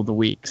game of the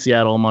week.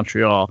 Seattle and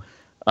Montreal.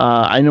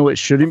 I know it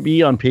shouldn't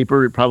be on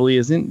paper. It probably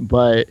isn't,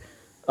 but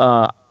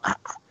I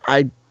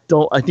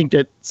think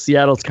that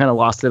Seattle's kind of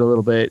lost it a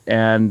little bit,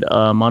 and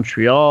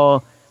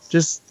Montreal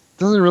just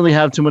doesn't really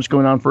have too much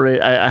going on for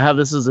it. I have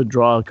this as a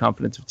draw,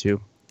 confidence of 2.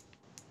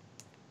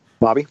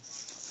 Bobby?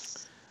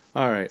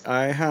 All right,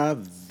 I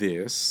have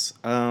this.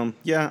 I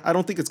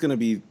don't think it's going to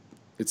be.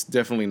 It's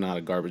definitely not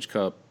a garbage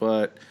cup,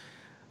 but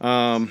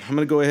I'm going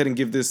to go ahead and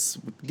give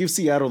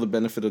Seattle the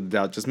benefit of the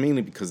doubt, just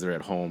mainly because they're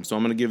at home. So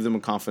I'm going to give them a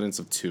confidence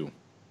of 2.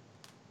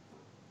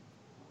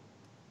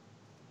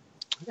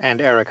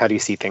 And Eric, how do you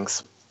see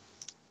things?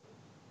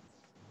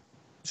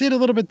 See it a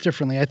little bit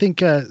differently. I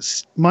think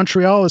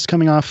Montreal is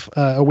coming off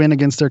a win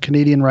against their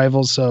Canadian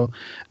rivals, so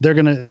they're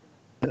going to.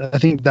 I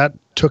think that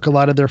took a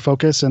lot of their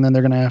focus, and then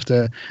they're going to have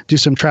to do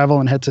some travel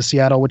and head to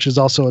Seattle, which is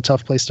also a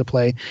tough place to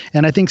play.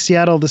 And I think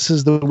Seattle, this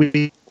is the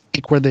week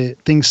where the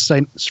things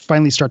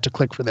finally start to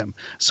click for them.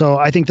 So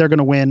I think they're going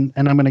to win,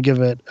 and I'm going to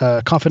give it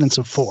a confidence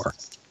of 4.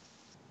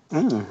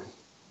 Mm.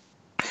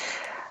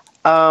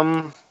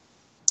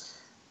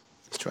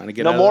 He's trying to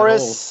get no out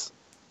Morris. of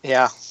the hole.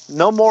 Yeah,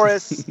 no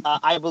Morris.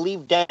 I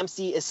believe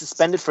Dempsey is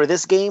suspended for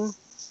this game.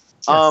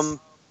 Yes.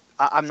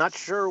 I'm not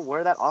sure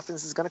where that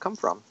offense is going to come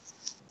from.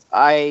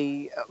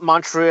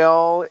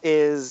 Montreal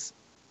is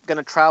going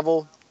to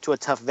travel to a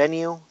tough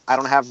venue. I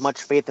don't have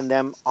much faith in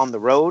them on the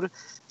road.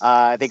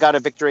 They got a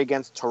victory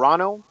against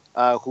Toronto,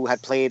 who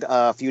had played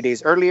a few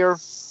days earlier.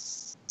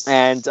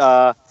 And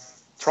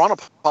Toronto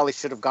probably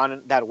should have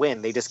gotten that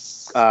win. They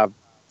just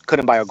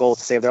couldn't buy a goal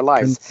to save their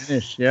lives. Couldn't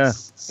finish, yeah.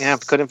 Yeah,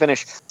 couldn't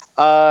finish.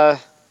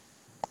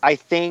 I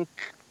think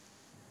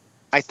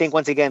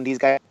once again, these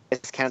guys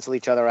cancel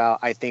each other out.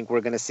 I think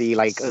we're going to see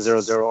like a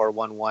 0-0 or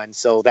 1-1.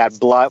 So that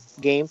bluff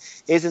game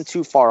isn't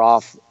too far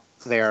off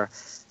there.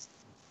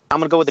 I'm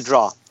going to go with the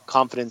draw.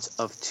 Confidence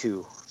of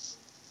 2.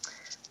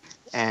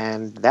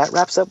 And that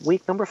wraps up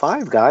week number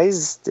 5,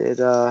 guys. Did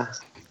You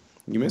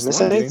missed miss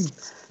one anything? game.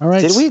 All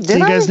right. Did we- See you did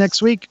guys I?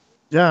 next week.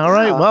 Yeah, all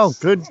right. Well,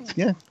 good.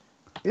 Yeah.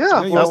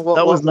 Yeah, Yeah,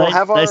 That was we'll nice,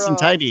 have our, nice and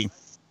tidy.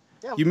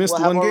 Yeah, You missed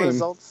we'll have one our game.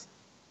 Results.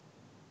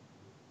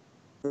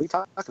 What are you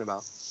talking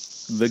about?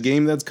 The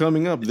game that's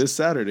coming up this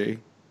Saturday.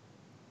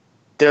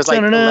 There's like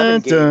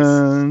 11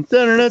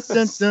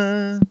 games.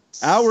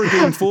 Our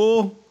game,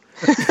 fool.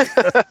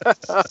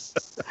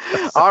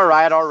 All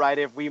right,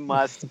 if we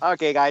must.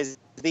 Okay, guys,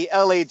 the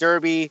LA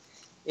Derby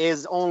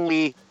is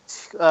only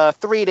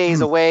 3 days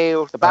away.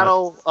 The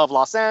Battle of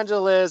Los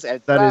Angeles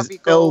and That is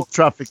El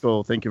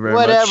Tráfico. Thank you very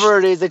much. Whatever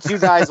it is that you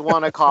guys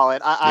want to call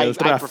it.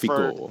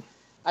 El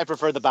I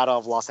prefer the Battle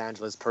of Los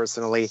Angeles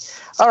personally.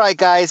 All right,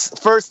 guys.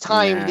 First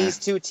time these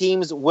two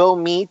teams will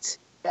meet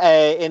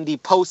in the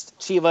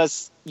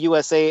post-Chivas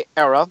USA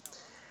era.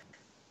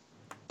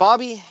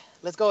 Bobby,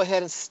 let's go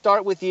ahead and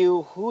start with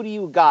you. Who do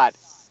you got?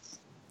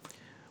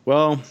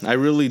 Well, I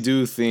really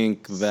do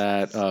think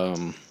that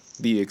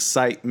the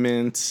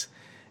excitement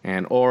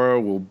and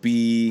aura will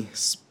be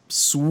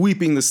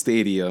sweeping the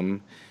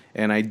stadium,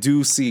 and I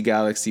do see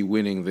Galaxy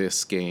winning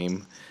this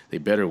game. They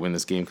better win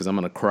this game because I'm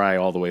going to cry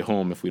all the way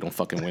home if we don't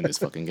fucking win this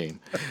fucking game.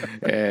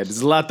 And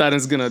Zlatan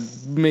is going to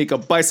make a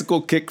bicycle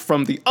kick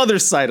from the other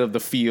side of the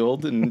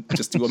field and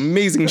just do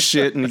amazing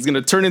shit. And he's going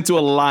to turn into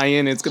a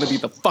lion. And it's going to be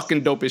the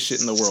fucking dopest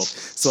shit in the world.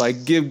 So I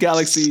give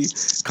Galaxy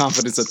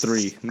confidence a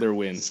 3. Their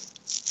win.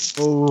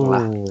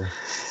 Oh,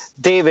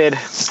 David,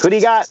 who do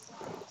you got?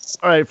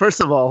 All right.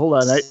 First of all, hold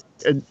on.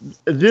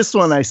 This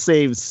one I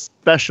saved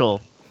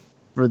special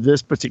for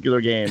this particular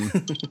game.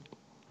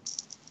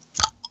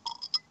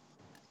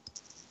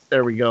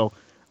 There we go.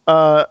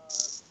 The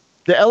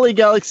LA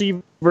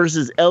Galaxy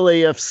versus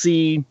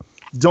LAFC.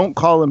 Don't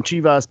call them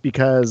Chivas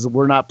because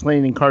we're not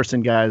playing in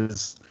Carson,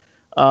 guys.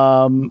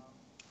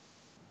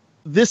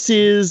 This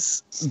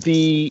is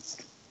the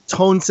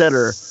tone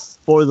setter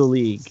for the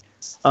league.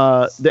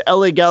 The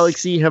LA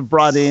Galaxy have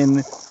brought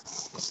in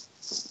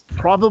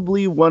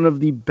probably one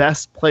of the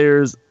best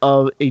players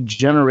of a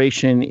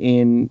generation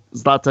in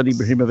Zlatan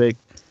Ibrahimovic.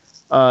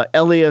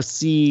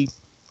 LAFC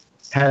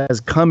has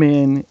come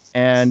in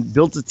and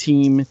built a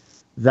team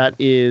that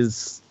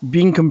is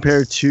being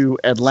compared to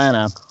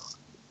Atlanta,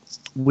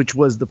 which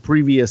was the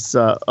previous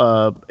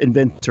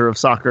inventor of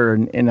soccer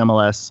in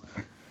MLS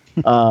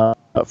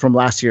from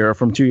last year or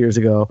from 2 years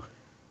ago.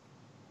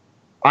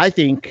 I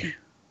think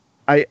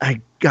I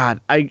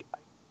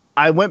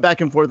went back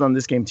and forth on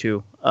this game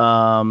too.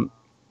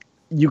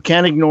 You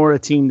can't ignore a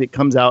team that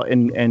comes out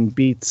and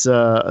beats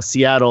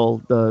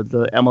Seattle,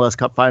 the MLS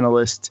Cup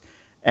finalist,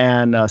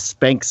 and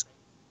spanks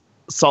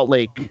Salt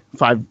Lake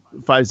 5-0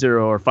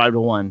 or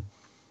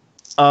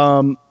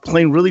 5-1.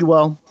 Playing really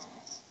well.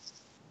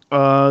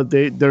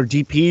 Their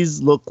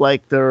DPs look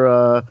like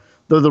they're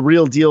the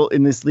real deal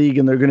in this league,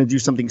 and they're going to do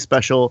something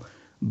special.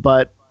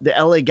 But the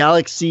LA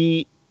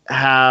Galaxy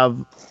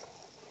have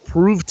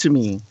proved to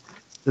me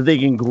that they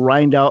can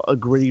grind out a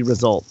gritty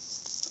result.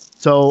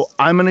 So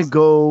I'm going to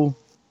go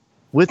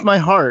with my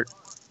heart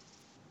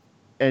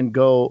and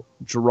go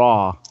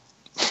draw.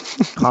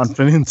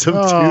 Confidence of 2.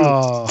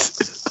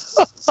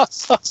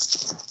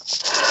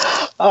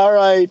 All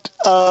right.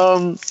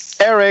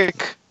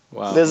 Eric,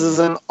 Wow. This is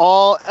an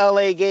all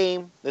LA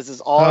game. This is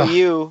all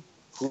you.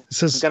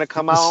 This is going to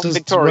come out this is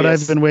victorious. what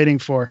I've been waiting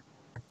for.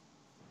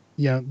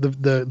 Yeah,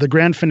 the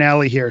grand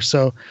finale here.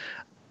 So,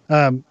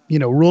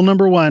 rule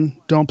number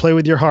 1, don't play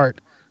with your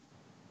heart.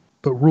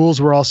 But rules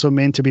were also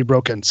meant to be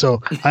broken.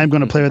 So I'm going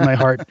to play with my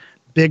heart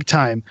big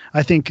time.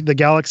 I think the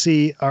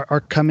Galaxy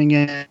are coming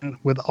in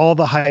with all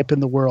the hype in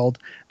the world.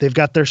 They've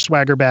got their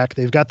swagger back.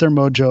 They've got their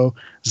mojo.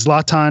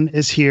 Zlatan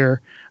is here.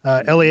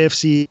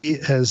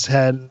 LAFC has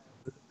had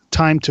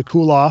time to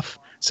cool off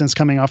since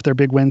coming off their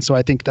big win. So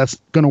I think that's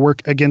going to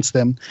work against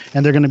them.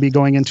 And they're going to be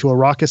going into a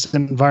raucous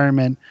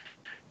environment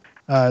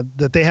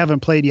that they haven't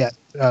played yet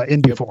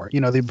before.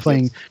 They've been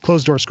playing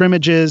closed door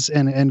scrimmages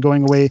and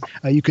going away.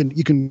 You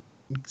can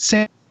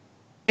say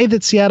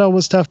that Seattle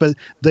was tough, but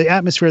the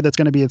atmosphere that's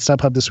going to be at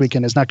StubHub this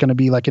weekend is not going to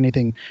be like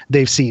anything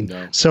they've seen.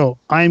 No. So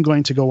I'm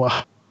going to go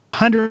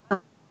 100%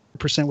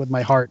 with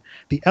my heart.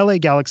 The LA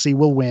Galaxy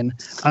will win.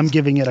 I'm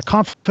giving it a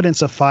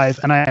confidence of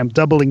 5, and I am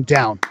doubling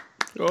down.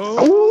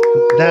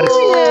 Oh, that is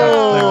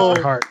tough with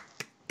my heart.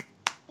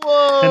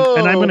 Whoa.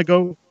 And I'm going to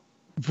go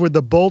for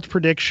the bold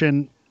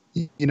prediction,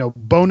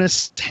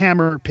 bonus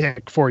hammer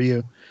pick for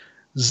you.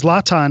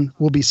 Zlatan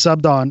will be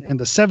subbed on in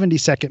the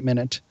 72nd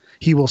minute.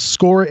 He will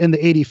score in the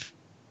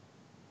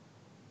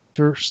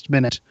 81st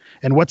minute.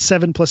 And what's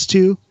 7 plus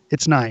 2?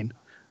 It's 9.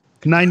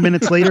 9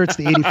 minutes later, it's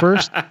the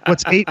 81st.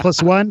 What's 8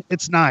 plus 1?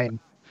 It's 9.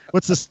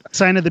 What's the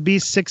sign of the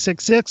beast?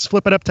 666.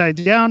 Flip it upside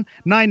down.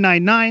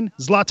 999.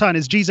 Zlatan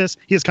is Jesus.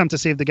 He has come to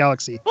save the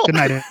galaxy. Good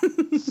night,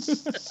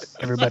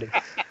 everybody.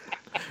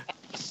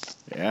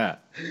 Yeah.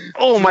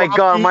 Oh my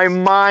God, my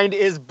mind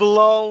is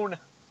blown.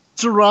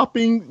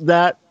 Dropping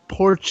that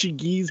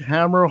Portuguese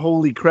hammer.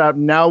 Holy crap.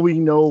 Now we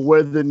know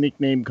where the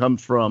nickname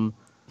comes from.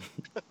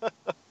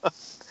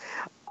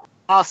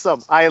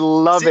 Awesome. I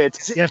love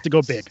it. You have to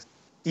go big.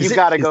 You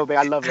got to go big.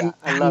 I love that.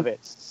 I love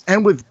it.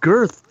 And with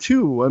girth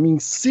too. I mean,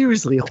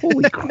 seriously,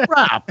 holy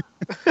crap.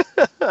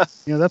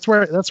 That's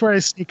where I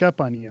sneak up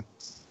on you.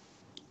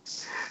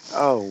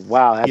 Oh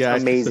wow, that's Yeah,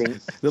 amazing.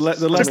 The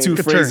last two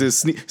Good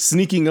phrases,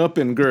 sneaking up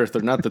and girth,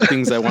 are not the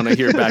things I want to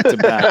hear back to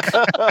back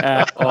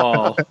at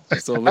all.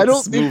 So let's I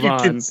don't think move you on.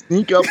 can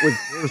sneak up with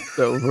girth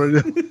though.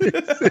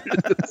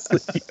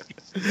 Seriously.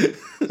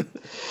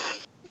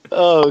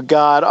 Oh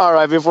God! All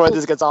right, before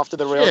this gets off to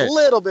the rails Shit. a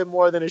little bit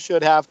more than it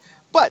should have,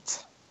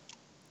 but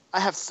I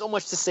have so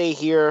much to say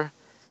here.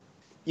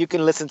 You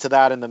can listen to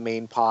that in the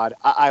main pod.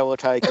 I will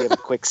try to give a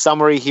quick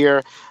summary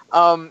here.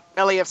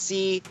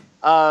 LAFC.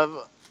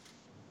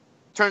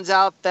 Turns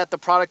out that the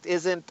product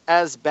isn't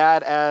as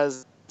bad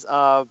as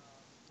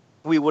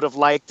we would have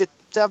liked it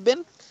to have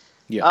been.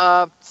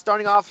 Yeah.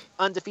 Starting off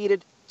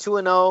undefeated,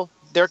 2-0.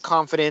 They're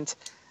confident.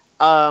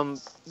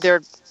 They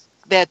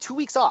had 2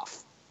 weeks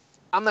off.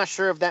 I'm not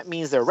sure if that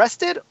means they're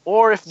rested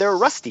or if they're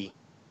rusty.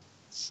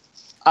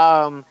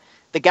 The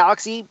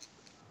Galaxy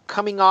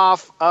coming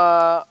off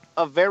a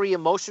very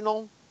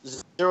emotional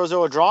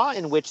 0-0 draw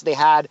in which they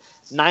had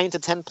 9 to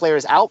 10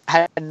 players out,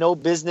 had no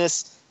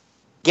business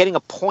getting a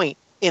point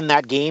in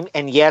that game,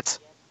 and yet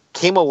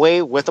came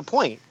away with a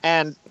point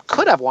and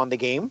could have won the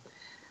game.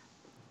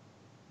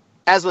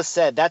 As was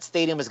said, that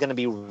stadium is going to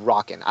be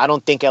rocking. I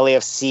don't think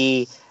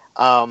LAFC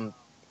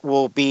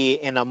will be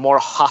in a more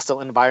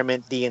hostile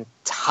environment the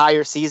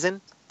entire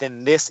season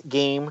than this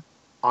game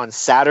on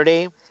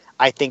Saturday.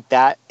 I think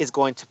that is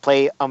going to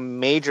play a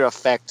major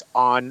effect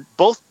on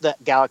both the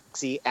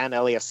Galaxy and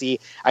LAFC.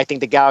 I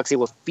think the Galaxy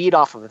will feed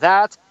off of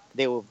that.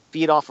 They will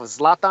feed off of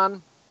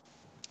Zlatan.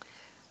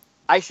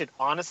 I should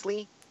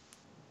honestly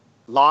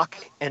lock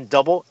and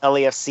double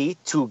LAFC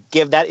to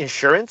give that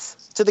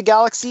insurance to the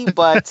Galaxy,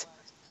 but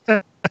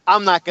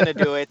I'm not going to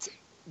do it.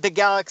 The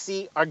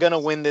Galaxy are going to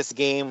win this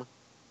game.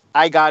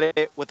 I got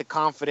it with the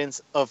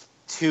confidence of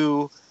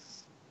 2.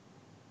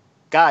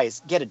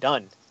 Guys, get it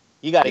done.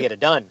 You got to get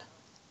it done.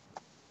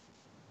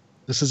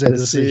 This is it.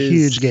 This is a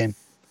huge game.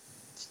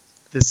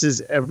 This is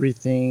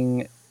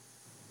everything.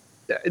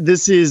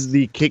 This is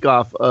the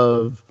kickoff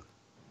of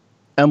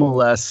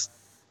MLS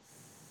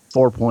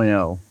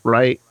 4.0,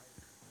 right?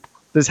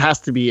 This has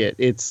to be it.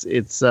 It's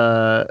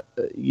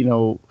you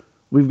know,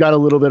 we've got a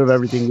little bit of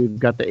everything. We've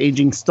got the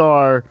aging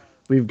star,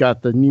 we've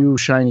got the new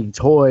shiny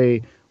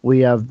toy, we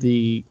have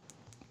the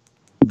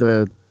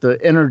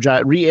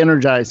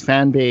re-energized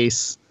fan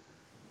base.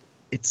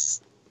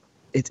 It's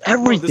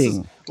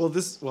everything.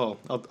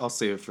 I'll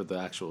save it for the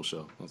actual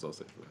show. I'll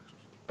save it for the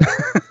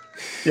actual show.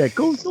 Yeah,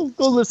 go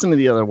listen to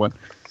the other one.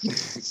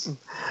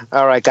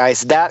 All right,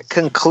 guys, that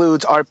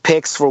concludes our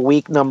picks for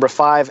week number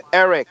 5.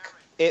 Eric,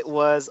 it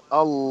was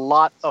a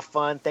lot of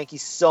fun. Thank you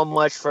so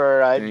much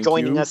for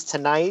joining us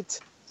tonight.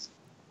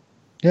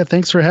 Yeah,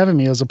 thanks for having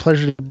me. It was a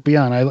pleasure to be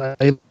on.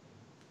 I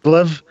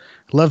love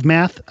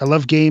math. I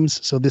love games.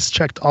 So this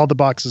checked all the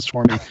boxes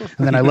for me.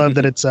 And then I love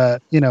that it's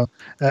El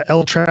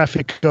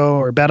Tráfico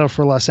or Battle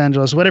for Los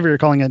Angeles, whatever you're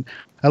calling it.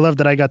 I love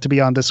that I got to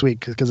be on this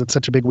week because it's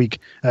such a big week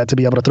to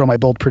be able to throw my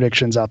bold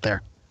predictions out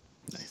there.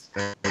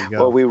 There you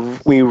go. Well,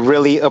 we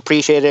really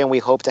appreciate it, and we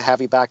hope to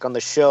have you back on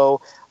the show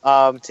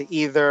to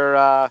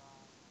either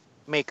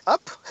make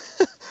up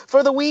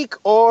for the week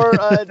or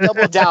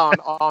double down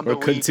on the or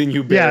week.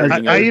 continue Yeah,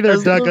 bearing I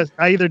it.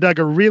 either dug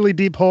a really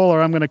deep hole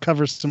or I'm going to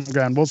cover some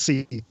ground. We'll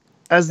see.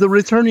 As the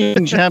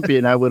returning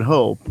champion, I would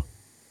hope.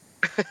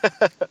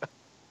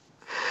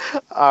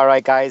 All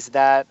right, guys,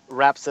 that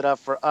wraps it up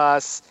for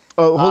us.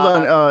 Oh, hold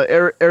on,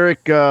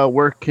 Eric.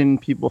 Where can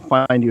people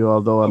find you?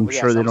 Although I'm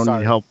sure they don't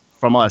need help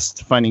from us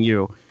finding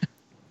you.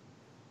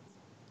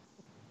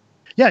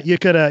 Yeah, you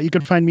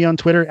could find me on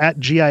Twitter at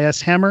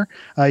GISHammer.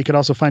 You could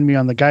also find me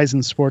on the Guys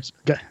in Sports.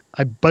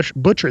 I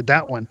butchered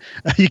that one.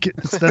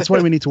 That's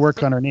why we need to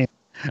work on our name.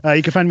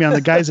 You can find me on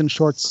the Guys in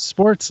Shorts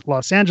Sports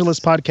Los Angeles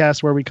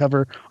podcast, where we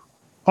cover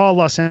all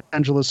Los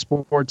Angeles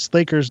sports: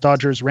 Lakers,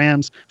 Dodgers,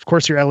 Rams, of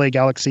course your LA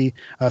Galaxy,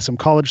 some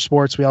college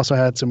sports. We also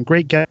had some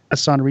great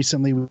guests on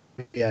recently. We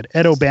had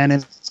Ed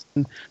O'Bannon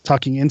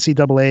talking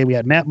NCAA. We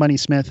had Matt Money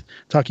Smith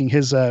talking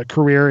his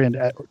career and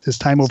his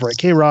time over at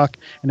K-Rock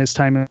and his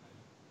time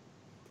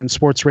in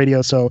sports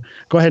radio. So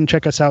go ahead and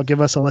check us out.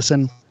 Give us a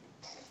listen.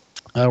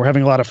 We're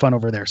having a lot of fun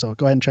over there. So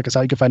go ahead and check us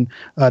out. You can find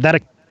that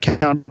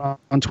account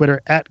on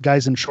Twitter at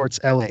Guys in Shorts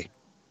LA.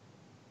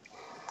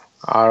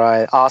 All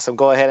right, awesome.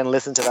 Go ahead and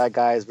listen to that,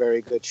 guys. Very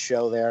good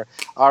show there.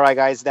 All right,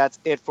 guys, that's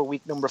it for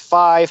week number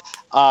 5.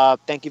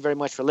 Thank you very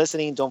much for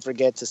listening. Don't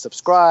forget to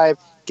subscribe,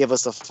 give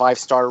us a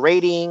 5-star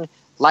rating,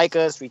 like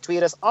us,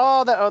 retweet us,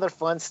 all that other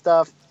fun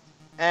stuff.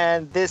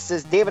 And this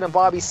is David and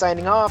Bobby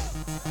signing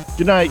off.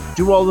 Good night.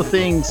 Do all the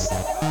things.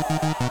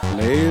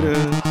 Later.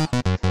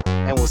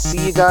 And we'll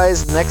see you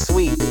guys next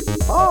week.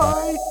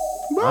 Bye.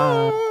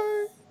 Bye.